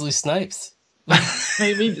Wesley Snipes.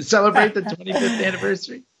 Maybe to celebrate the 25th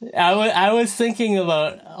anniversary. I was thinking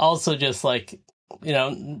about also just like,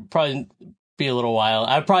 probably be a little while.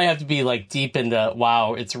 I'd probably have to be like deep into,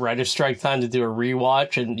 wow, it's writer strike time to do a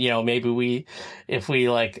rewatch. And, maybe if we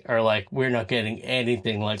like are like, we're not getting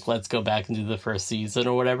anything, like, let's go back and do the first season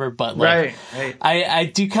or whatever. But like, right. I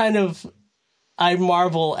do I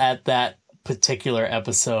marvel at that particular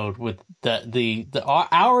episode with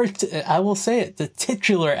I will say it, the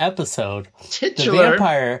titular episode,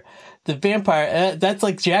 the vampire, that's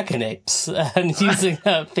like jackanapes. I'm using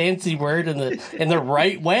a fancy word in the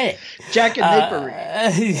right way. Jackanpery.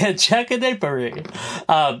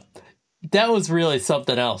 Jackanpery. That was really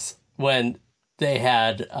something else when they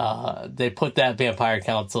had they put that vampire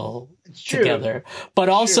council together. But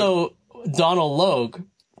also Donald Logue,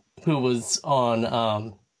 who was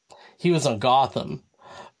on Gotham.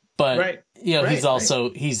 But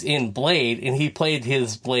he's in Blade, and he played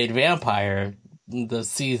his Blade vampire the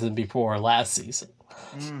season before last season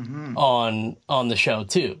on the show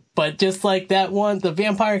too. But just like that one, the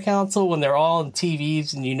Vampire Council, when they're all on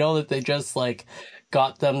TVs and that they just like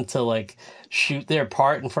got them to like shoot their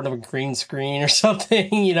part in front of a green screen or something,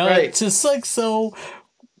 it's just like so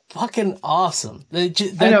fucking awesome. That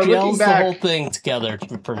gels the whole thing together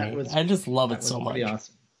for me. I just love it so much.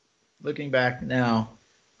 Awesome. Looking back now,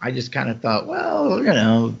 I just kind of thought,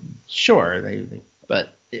 well, sure,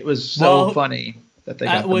 but it was so funny that they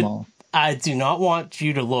got them all. I do not want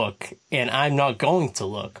you to look, and I'm not going to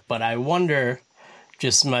look, but I wonder,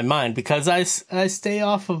 just in my mind, because I stay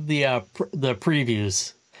off of the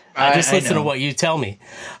previews. I just listen to what you tell me.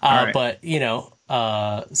 Right. But,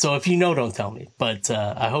 so if don't tell me. But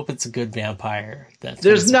I hope it's a good vampire.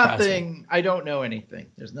 There's nothing, I don't know anything.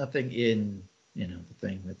 There's nothing in the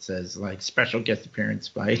thing that says like special guest appearance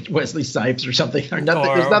by Wesley Snipes or something or nothing.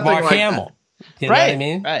 Or there's nothing Mark like Hamill. That. You know what I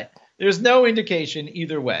mean? Right. There's no indication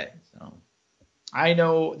either way. So I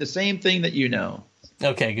know the same thing that you know.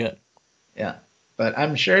 Okay, good. Yeah. But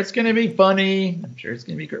I'm sure it's going to be funny. I'm sure it's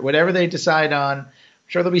going to be great. Whatever they decide on, I'm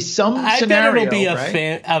sure there'll be some scenario. I bet it'll be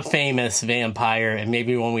right? a famous vampire, and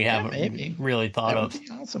maybe one we haven't really thought of. That would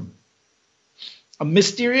be awesome. A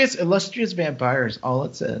mysterious, illustrious vampire is all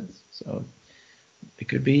it says. So it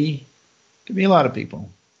could be a lot of people.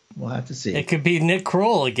 We'll have to see. It could be Nick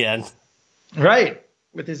Kroll again. Right.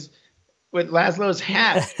 With Laszlo's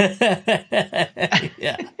hat.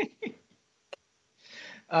 Yeah.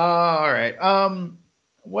 All right.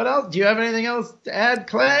 What else? Do you have anything else to add,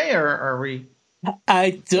 Clay, or are we?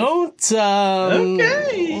 I don't.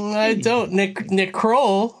 Okay. I don't. Nick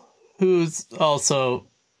Kroll, who's also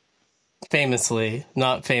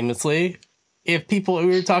not famously, we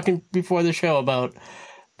were talking before the show about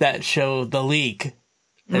that show, The League.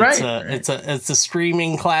 It's a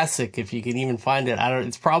streaming classic if you can even find it.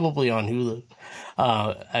 It's probably on Hulu.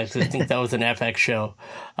 I think that was an FX show.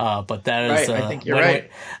 But that is right. I think you're right.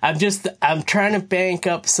 I'm trying to bank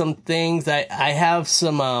up some things. I have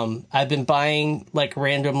some I've been buying like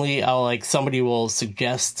randomly. Somebody will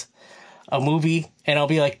suggest a movie and I'll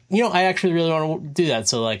be like, I actually really want to do that.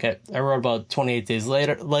 So like I wrote about 28 Days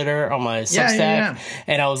later on my Substack,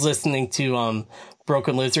 and I was listening to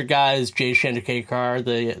Broken Lizard guys, Jay Shandikar,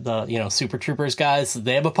 the Super Troopers guys.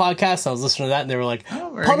 They have a podcast. I was listening to that, and they were like,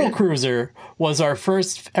 Puddle Cruiser was our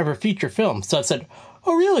first ever feature film. So I said,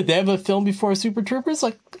 oh, really? They have a film before Super Troopers?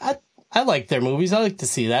 Like, I like their movies. I like to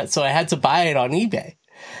see that. So I had to buy it on eBay.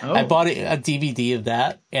 Oh. I bought a DVD of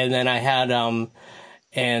that, and then I had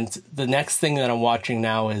and the next thing that I'm watching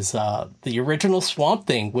now is the original Swamp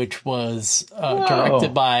Thing, which was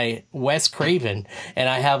directed by Wes Craven, and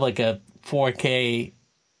I have like a 4K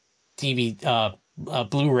DVD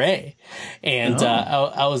Blu-ray, and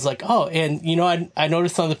I was like, and I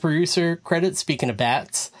noticed on the producer credits, speaking of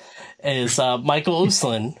bats, is Michael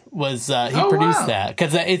Oslin was he produced that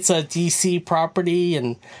because it's a DC property,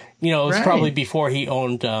 and it was probably before he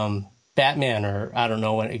owned Batman, or I don't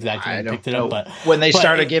know when exactly he picked it up, but when they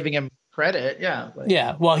started giving him credit,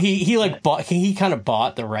 well, he kind of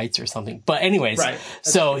bought the rights or something, but anyways,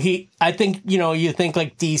 so I think you think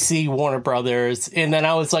like DC, Warner Brothers, and then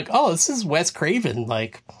I was like, oh, this is Wes Craven,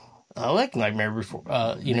 like I like Nightmare Before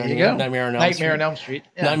Nightmare on Elm Street,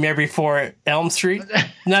 Nightmare Before Elm Street,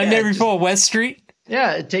 Nightmare Before West Street.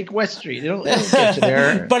 Yeah, take West Street. It'll get you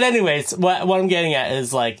there. But anyways, what I'm getting at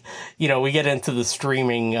is like, we get into the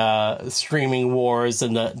streaming wars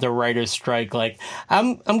and the writer's strike. Like,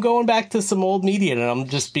 I'm going back to some old media, and I'm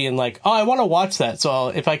just being like, oh, I want to watch that. So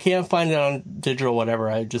if I can't find it on digital, whatever,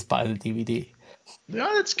 I just buy the DVD.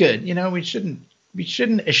 No, that's good. We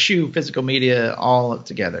shouldn't eschew physical media all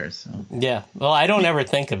together. So. Yeah. Well, I don't ever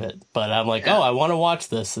think of it, but I'm like, I want to watch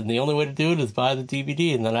this, and the only way to do it is buy the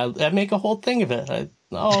DVD, and then I make a whole thing of it.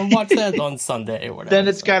 I'll watch that on Sunday or whatever.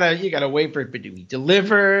 Then you gotta wait for it to be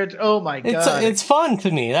delivered. Oh my god, it's fun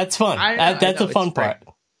to me. That's fun. That's a fun part.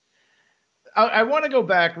 I want to go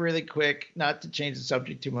back really quick, not to change the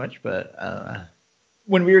subject too much, but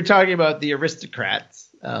when we were talking about the aristocrats,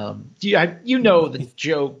 the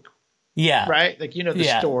joke. Yeah. Right? Like,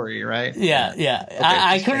 the story, right? Yeah. Okay,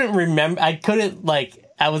 I couldn't remember. I couldn't,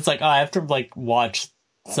 I was like, I have to, watch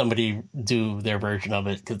somebody do their version of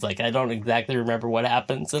it, because, I don't exactly remember what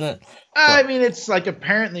happens in it. I mean, it's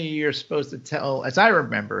apparently you're supposed to tell, as I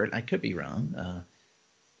remember it, I could be wrong.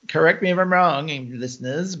 Correct me if I'm wrong,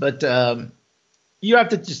 listeners, but you have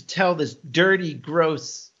to just tell this dirty,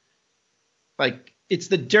 gross, it's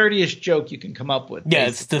the dirtiest joke you can come up with. Yeah,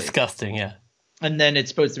 basically. It's disgusting, yeah. And then it's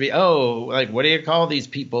supposed to be, what do you call these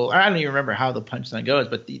people? I don't even remember how the punchline goes,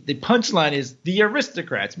 but the punchline is the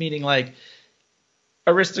aristocrats, meaning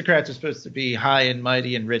aristocrats are supposed to be high and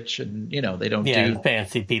mighty and rich, and they don't do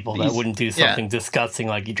fancy people that wouldn't do something disgusting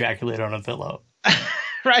like ejaculate on a pillow.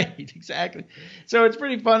 Right, exactly. So it's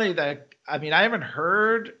pretty funny that I haven't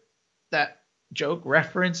heard that joke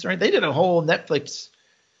referenced, right? They did a whole Netflix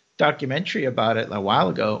documentary about it a while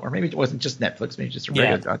ago, or maybe it wasn't just Netflix, maybe just a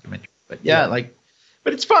regular documentary. But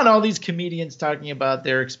but it's fun. All these comedians talking about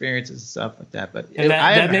their experiences and stuff like that. But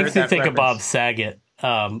that makes me think of Bob Saget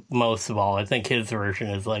most of all. I think his version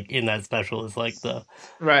is in that special is the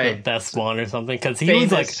best one or something, because he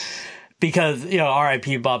was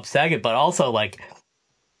R.I.P. Bob Saget, but also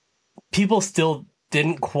people still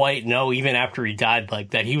didn't quite know even after he died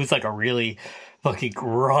that he was a really fucking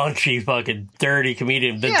raunchy, fucking dirty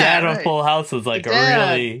comedian. The dad of Full House was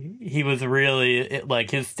he was really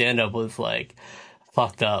his stand up was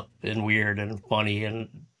fucked up and weird and funny and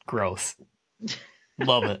gross.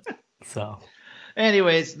 Love it. So,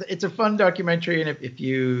 anyways, it's a fun documentary, and if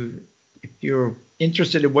you you're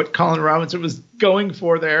interested in what Colin Robinson was going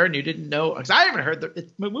for there, and you didn't know, because I haven't heard the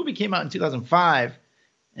movie came out in 2005,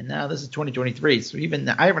 and now this is 2023, so even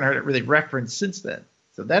I haven't heard it really referenced since then.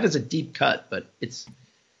 So that is a deep cut, but it's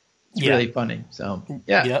really funny. So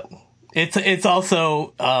yeah, yep. It's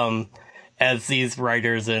also as these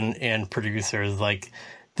writers and producers, like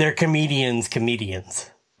they're comedians.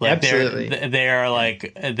 Like absolutely, they are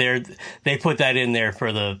like they put that in there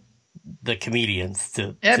for the comedians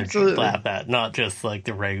to laugh at, not just like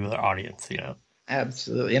the regular audience, you know.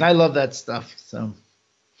 Absolutely, and I love that stuff. So,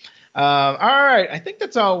 all right, I think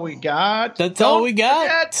that's all we got. Don't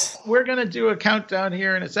forget, we're gonna do a countdown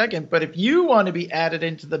here in a second, but if you want to be added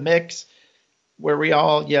into the mix, where we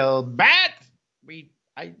all yell "Bat," we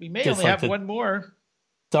may just only like have one more.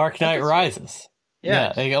 Dark Knight Rises.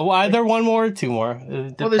 Yeah. Well, either one more or two more.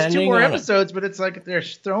 Well, there's two more episodes, but it's like they're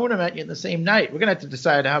throwing them at you in the same night. We're going to have to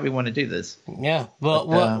decide how we want to do this. Yeah. Well,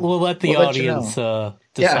 we'll let the audience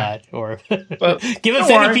decide. Or give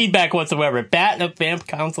us any feedback whatsoever.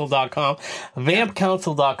 bat@vampcouncil.com.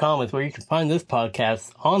 Vampcouncil.com is where you can find this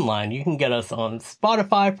podcast online. You can get us on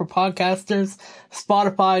Spotify for podcasters.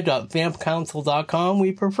 Spotify.vampcouncil.com.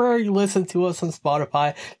 We prefer you listen to us on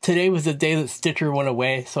Spotify. Today was the day that Stitcher went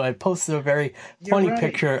away, so I posted a very funny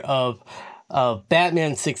picture of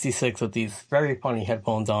Batman 66 with these very funny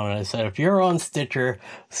headphones on, and I said, if you're on Stitcher,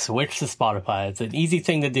 switch to Spotify. It's an easy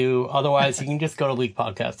thing to do. Otherwise, you can just go to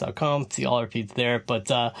leakpodcast.com, see all our feeds there. But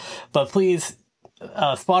please,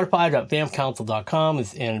 Spotify.vampcouncil.com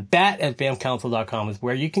and bat@vampcouncil.com is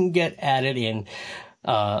where you can get added in,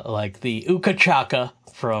 like the Uka Chaka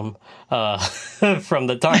from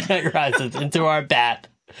the Dark Knight Rises into our bat.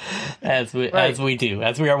 As we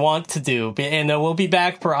are wont to do, and we'll be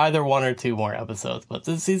back for either one or two more episodes. But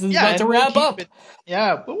this season's about to wrap up.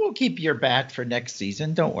 But we'll keep your bat for next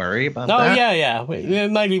season. Don't worry about that. Oh yeah. We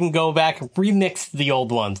might even go back and remix the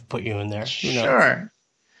old ones, put you in there. Sure.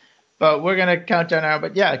 But we're gonna count down now.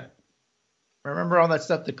 But yeah, remember all that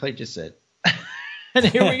stuff that Clay just said. And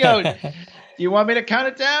here we go. Do you want me to count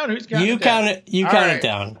it down? Who's counting? You count it. You count it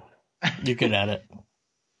down. You can add it.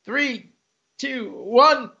 3, 2,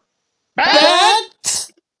 1. Bat!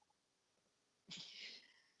 See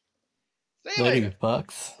you later,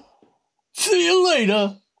 fucks. See you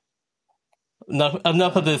later.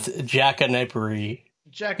 Enough of this Jackanpery.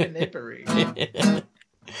 Jackanpery.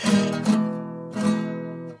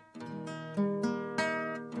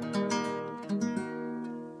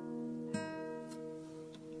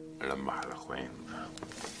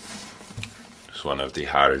 It's one of the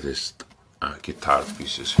hardest guitar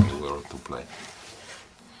pieces in the world to play.